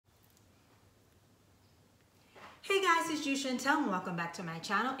Hey guys, it's Ju Chantel and welcome back to my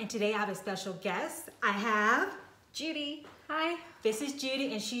channel. And today I have a special guest. I have Judy. Hi. This is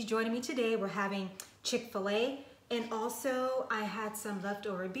Judy and she's joining me today. We're having Chick-Fil-A and also I had some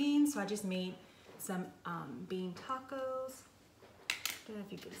leftover beans, so I just made some bean tacos. I don't know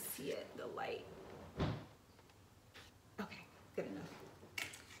if you can see it, the light. Okay, good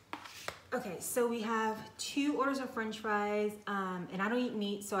enough. Okay, so we have 2 orders of french fries and I don't eat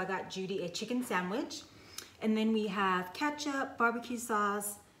meat, so I got Judy a chicken sandwich. And then we have ketchup, barbecue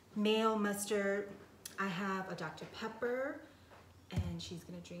sauce, mayo, mustard. I have a Dr. Pepper, and she's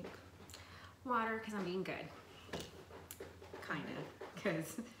gonna drink Water, because I'm being good. Kind of,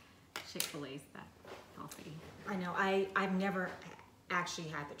 because Chick-fil-A's that healthy. I know, I've never actually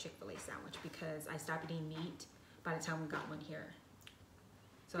had the Chick-fil-A sandwich because I stopped eating meat by the time we got one here.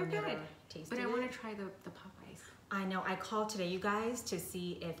 So I've never tasted it. But I want to try the Popeyes. I know, I called today, you guys, to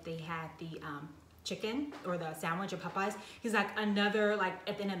see if they had the chicken or the sandwich of Popeyes. He's like, another, like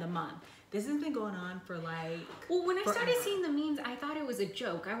at the end of the month. This has been going on for like Well, when I forever. started seeing the memes, I thought it was a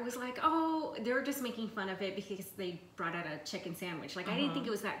joke. I was like, oh, they're just making fun of it because they brought out a chicken sandwich. Like, I didn't think it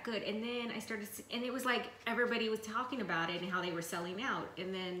was that good. And then I started, and it was like everybody was talking about it and how they were selling out.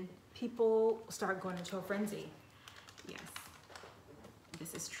 And then People start going into a frenzy. yes,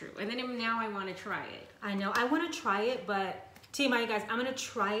 this is true. And then now I want to try it. I know, I want to try it, but TMI, you guys, I'm going to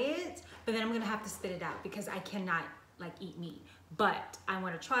try it, but then I'm going to have to spit it out because I cannot like eat meat. But I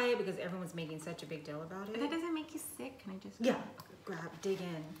want to try it because everyone's making such a big deal about it. But that doesn't make you sick. Can I just Yeah, dig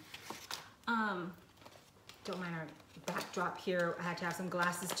in. Um, Don't mind our backdrop here. I had to have some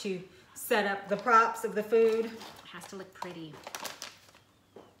glasses to set up the props of the food. it has to look pretty.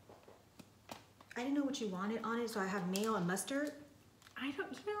 I didn't know what you wanted on it, so I have mayo and mustard. I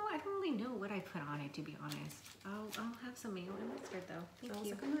don't really know what I put on it, to be honest. I'll have some mayo and mustard though. So I Thank was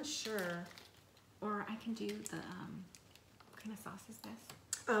you. like, I'm not sure. Or I can do the what kind of sauce is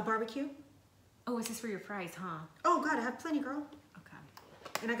this? Barbecue. Oh, is this for your fries, huh? Oh God, I have plenty, girl. Okay.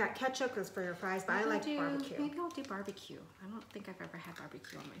 And I got ketchup because for your fries, but I like barbecue. Maybe I'll do barbecue. I don't think I've ever had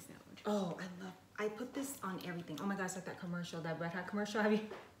barbecue on my sandwich. Oh, I put this on everything. Oh my gosh, like that commercial, that Red Hot commercial. Have you?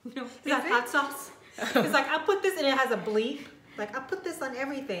 No, Is that hot sauce? It's like, I put this and it has a bleep. Like, I put this on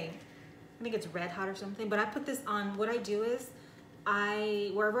everything. I think it's Red Hot or something, but I put this on, what I do is,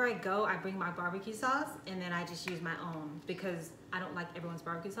 wherever I go, I bring my barbecue sauce and then I just use my own because I don't like everyone's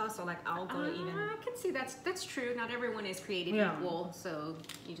barbecue sauce. So like, I'll go to even. I can see that's true. Not everyone is created Yeah. equal, so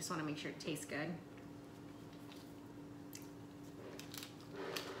you just want to make sure it tastes good.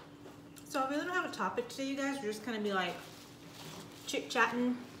 So I really don't have a topic today, you guys. We're just gonna be like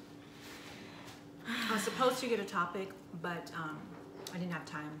chit-chatting. I was supposed to get a topic, but I didn't have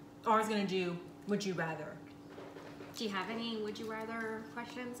time. Or I was gonna do Would You Rather. Do you have any would you rather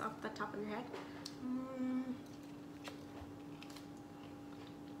questions off the top of your head?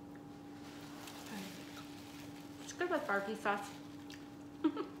 It's good with barbecue sauce.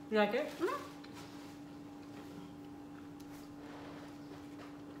 You like it? Mm-hmm.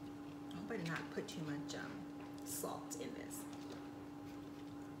 I hope I did not put too much salt in this.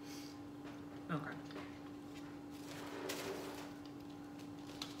 Okay.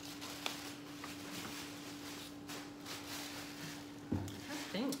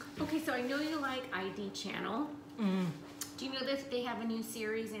 I think. Okay, so I know you like ID Channel. Do you know that they have a new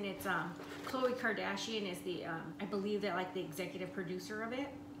series and it's Khloe Kardashian is the I believe that like the executive producer of it.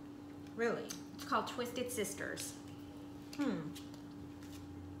 Really? It's called Twisted Sisters.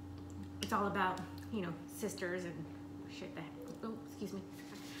 It's all about, you know, sisters and shit that. Oh, excuse me.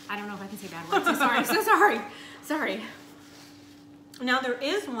 I don't know if I can say bad words. So sorry. So sorry. Sorry. Now there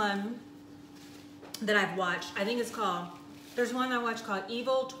is one that I've watched. I think it's called, there's one I watched called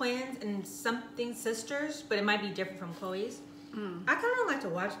Evil Twins and Something Sisters, but it might be different from Chloe's. I kind of like to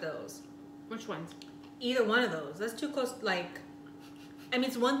watch those. Which ones? Either one of those. That's too close. Like, I mean,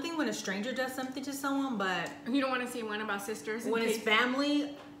 it's one thing when a stranger does something to someone, but You don't want to see one about sisters? when it's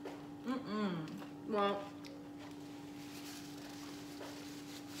family, Well,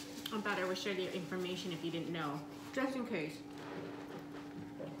 I thought I would share the information if you didn't know. Just in case.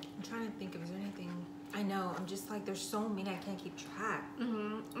 I'm trying to think if there's anything. I know, I'm just like, there's so many I can't keep track.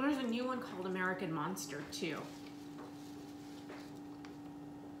 And there's a new one called American Monster, too.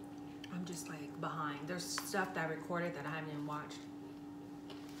 I'm just like behind. There's stuff that I recorded that I haven't even watched.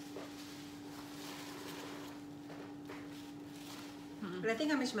 But I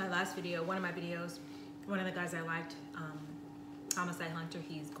think I mentioned my last video, one of my videos, one of the guys I liked, Homicide Hunter,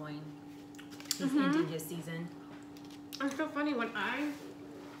 he's ending his season. It's so funny when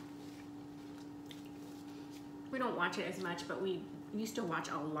we don't watch it as much, but we used to watch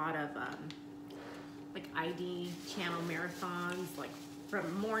a lot of like ID channel marathons, like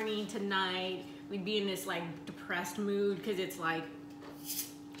from morning to night. We'd be in this like depressed mood because it's like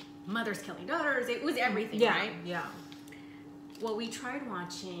mothers killing daughters. It was everything, right? Yeah. Well, we tried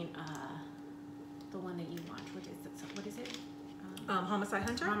watching the one that you watched. What is it? Homicide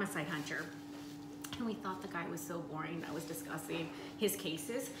Hunter? Homicide Hunter. And we thought the guy was so boring. That was discussing his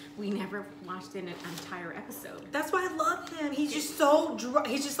cases. We never watched an entire episode. That's why I love him. He's just so dry.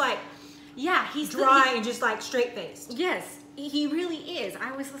 He's just like, yeah, he's dry and just like straight faced. Yes, he really is.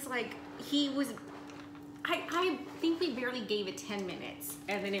 I was just like, he was. I think we barely gave it 10 minutes,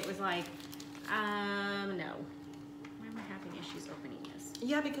 and then it was like, no. Why am I having issues opening this?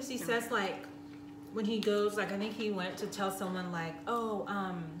 Yeah, because he says like, when he goes, like I think he went to tell someone like, oh,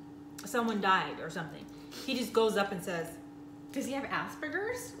 someone died or something. He just goes up and says, does he have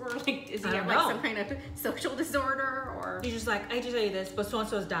Asperger's? Or like, does he have know. like some kind of social disorder? Or he's just like, I just tell you this, but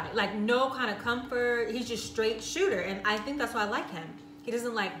so-and-so's died. Like no kind of comfort. He's just straight shooter. And I think that's why I like him. He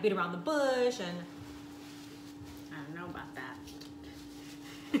doesn't like beat around the bush and. I don't know about that.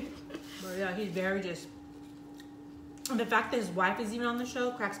 But yeah, he's very just. And the fact that his wife is even on the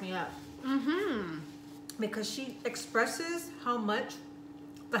show cracks me up. Mm-hmm. Because she expresses how much,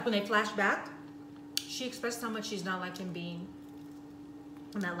 like when they flash back, she expresses how much she's not like him being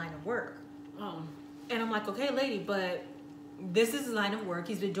in that line of work. Oh. And I'm like, okay, lady, but this is his line of work.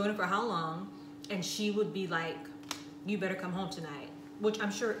 He's been doing it for how long? And she would be like, you better come home tonight. Which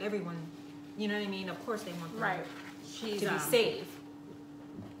I'm sure everyone, you know what I mean? Of course they want them She's to be safe.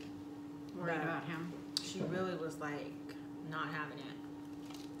 Worried about him. She really was like not having it.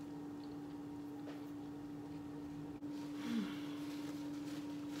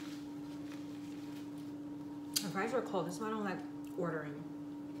 The fries were cold. This is why I don't like ordering.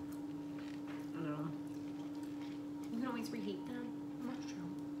 I don't know. You can always reheat them. That's true.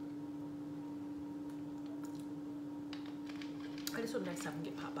 I just hope next time we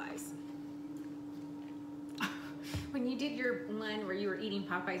get Popeyes. When you did your one where you were eating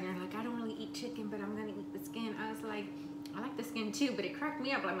Popeyes and you're like, I don't really eat chicken, but I'm gonna eat the skin. I was like, I like the skin too, but it cracked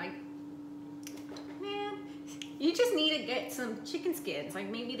me up. I'm like, man, you just need to get some chicken skins. Like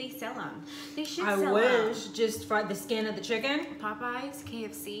maybe they sell them. They should sell them. I wish. Just fry the skin of the chicken. Popeyes,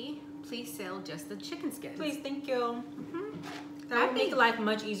 KFC, please sell just the chicken skins. Please, thank you. Mm-hmm. That would make life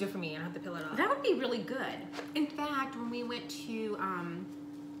much easier for me. I don't have to peel it off. That would be really good. In fact, when we went to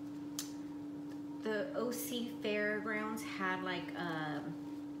the OC Fairgrounds had like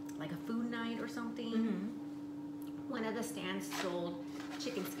a food night or something. Mm-hmm. One of the stands sold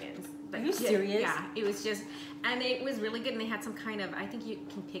chicken skins. Are you serious? Yeah, it was just, and it was really good. And they had some kind of, I think you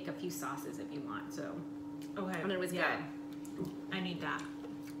can pick a few sauces if you want. So, okay, and it was good. I need that.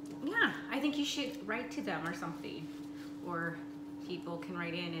 Yeah, I think you should write to them or something, or people can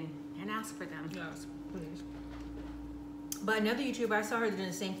write in and ask for them. Yes, please. But another YouTuber, I saw her doing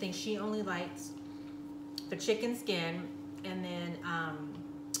the same thing. She only likes the chicken skin, and then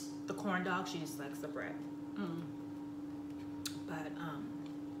the corn dog. She just likes the bread. Mm. But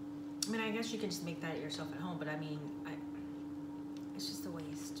I mean, I guess you can just make that yourself at home. But I mean, it's just a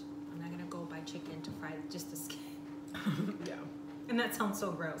waste. I'm not gonna go buy chicken to fry just the skin. Yeah. And that sounds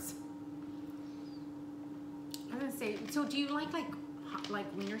so gross. I was gonna say, so do you like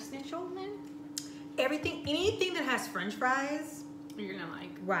wiener schnitzel then? Anything that has French fries, You're gonna like.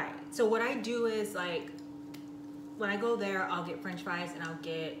 right? So what I do is like, when I go there, I'll get French fries and I'll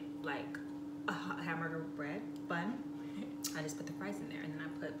get like a hamburger bread bun. I just put the fries in there and then I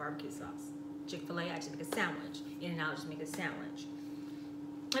put barbecue sauce. Chick-Fil-A, I just make a sandwich. In-N-Out, just make a sandwich.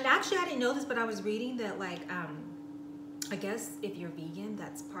 And actually, I didn't know this, but I was reading that like, I guess if you're vegan,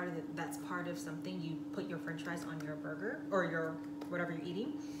 that's part of something. You put your French fries on your burger or your whatever you're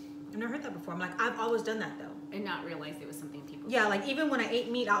eating. I've never heard that before. I'm like, I've always done that though. And not realize it was something people. Yeah, like even when I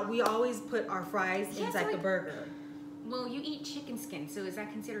ate meat, we always put our fries inside the burger. Well, you eat chicken skin, so is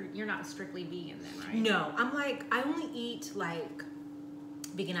that considered, you're not strictly vegan then, right? No, I'm like, I only eat like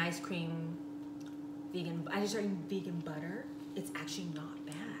vegan ice cream, I just started eating vegan butter. It's actually not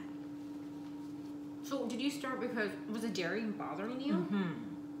bad. So did you start because, was the dairy bothering you? Mm-hmm.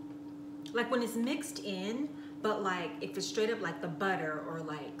 Like when it's mixed in, but like if it's straight up like the butter or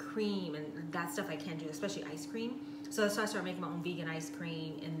like cream and that stuff I can't do, especially ice cream. So I started making my own vegan ice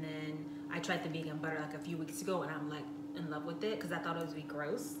cream, and then I tried the vegan butter like a few weeks ago, and I'm like in love with it because I thought it would be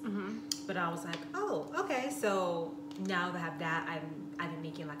gross. Mm-hmm. But I was like, oh, okay. So now that I have that, I've been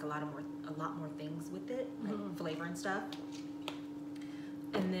making like a lot more things with it, like flavor and stuff.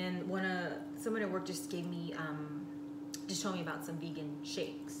 And then someone at work just gave me just told me about some vegan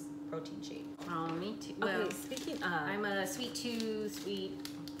shakes, protein shakes. Oh, me too. Okay, Well, speaking of, I'm a sweet tooth,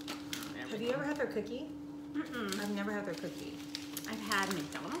 whatever. Have you ever had their cookie? Mm-mm. I've never had their cookie. I've had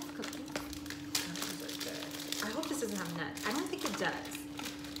McDonald's cookies. I hope this doesn't have nuts. I don't think it does.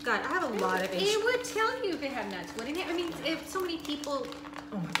 God, I have a lot of issues. It would tell you if it had nuts, wouldn't it? I mean, if so many people.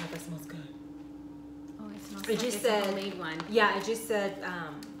 Oh my God, that smells good. Oh, it smells It like just it's said, a homemade one. yeah, it just said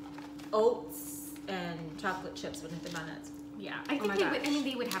oats and chocolate chips with nothing but nuts. Yeah, I think they would. I mean,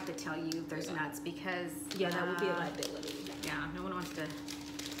 they would have to tell you if there's nuts because that would be a liability. Yeah, no one wants to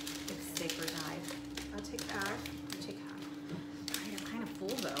get sick or die. I'll take half. I'll take half. Alright, I'm kind of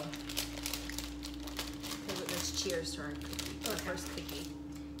full though. Okay, let's cheers to our cookie. Our first cookie.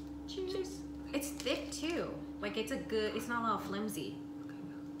 Cheers. It's thick too. Like it's a good. It's not all flimsy.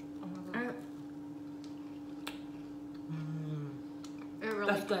 Oh my God. It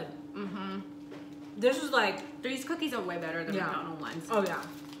really. That's good. Mm-hmm. This is like, These cookies are way better than McDonald's ones. oh yeah.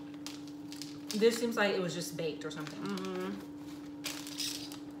 This seems like it was just baked or something. Mm-hmm.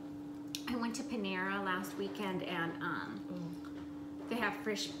 I went to Panera last weekend and they have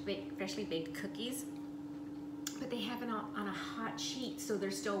freshly baked cookies, but they have it on a hot sheet, so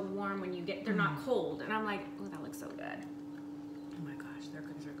they're still warm when you get. They're not cold, and I'm like, oh, that looks so good. Oh my gosh, their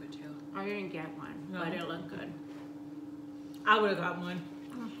cookies are good too. I didn't get one, but it looked good. I would have got one.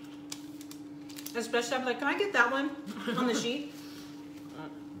 Especially, I'm like, can I get that one on the sheet?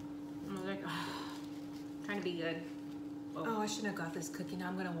 I was like, trying to be good. Oh, I shouldn't have got this cookie. Now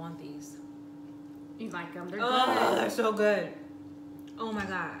I'm gonna want these. You like them? They're Oh, good. they're so good. Oh my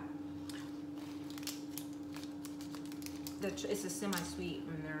God. It's a semi-sweet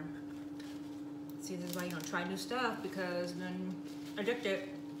when they're. See, this is why you don't try new stuff because then addicted.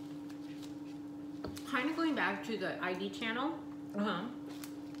 Kind of going back to the ID channel. Uh-huh.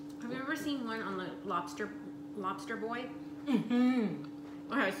 Have you ever seen one on the Lobster Boy? Mm-hmm.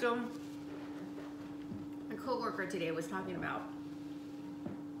 Okay, so a coworker today was talking about.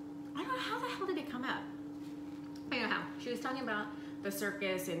 I don't know how the hell did it come up. Anyhow, she was talking about the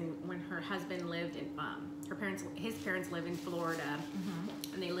circus and when her husband lived in his parents live in Florida,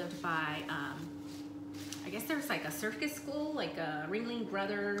 and they lived by I guess there's like a circus school, like a Ringling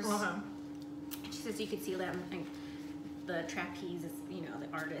Brothers. She says you could see them, and the trapeze, you know, the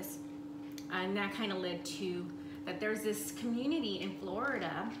artist, and that kind of led to that there's this community in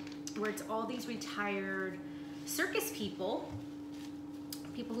Florida where it's all these retired circus people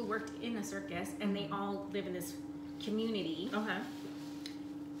who worked in a circus, and they all live in this community. Okay.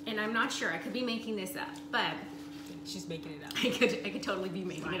 And I'm not sure, I could be making this up, but She's making it up. I could totally be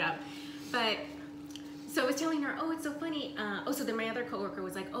making it up. But so I was telling her, oh, it's so funny. So then my other coworker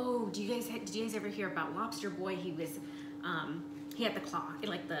was like, oh, did you guys ever hear about Lobster Boy? He was, he had the claw,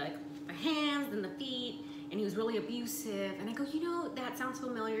 like the hands and the feet, and he was really abusive. And I go, you know, that sounds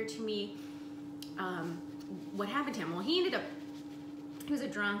familiar to me. What happened to him? Well, he was a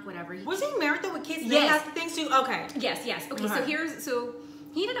drunk, whatever. Was he married though with kids? Yes. They have things too. Okay. Yes. Okay. So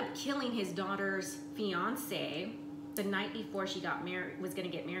he ended up killing his daughter's fiance the night before she was going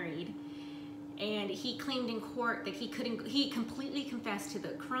to get married. And he claimed in court that he completely confessed to the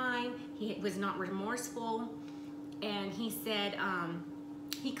crime. He was not remorseful. And he said,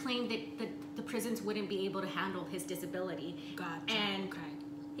 he claimed that the prisons wouldn't be able to handle his disability. Gotcha. And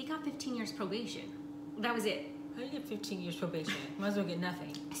he got 15 years probation. That was it. How do you get 15 years probation? Might as well get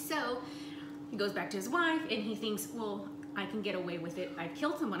nothing. So he goes back to his wife and he thinks, well, I can get away with it. I've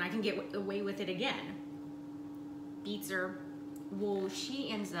killed someone. I can get away with it again. Beats her. Well,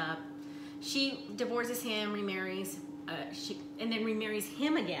 she divorces him, remarries, and then remarries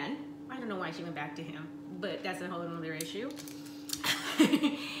him again. I don't know why she went back to him, but that's a whole other issue.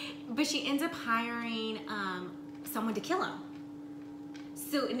 But she ends up hiring someone to kill him.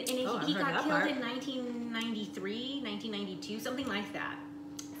 So he got killed in 1993, 1992, something like that.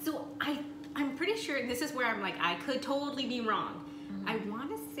 So I'm pretty sure this is where I'm like, I could totally be wrong. I want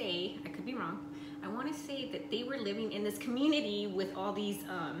to say, I could be wrong. I want to say that they were living in this community with all these.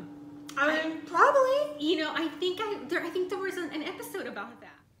 I mean, probably. You know, I think there was an episode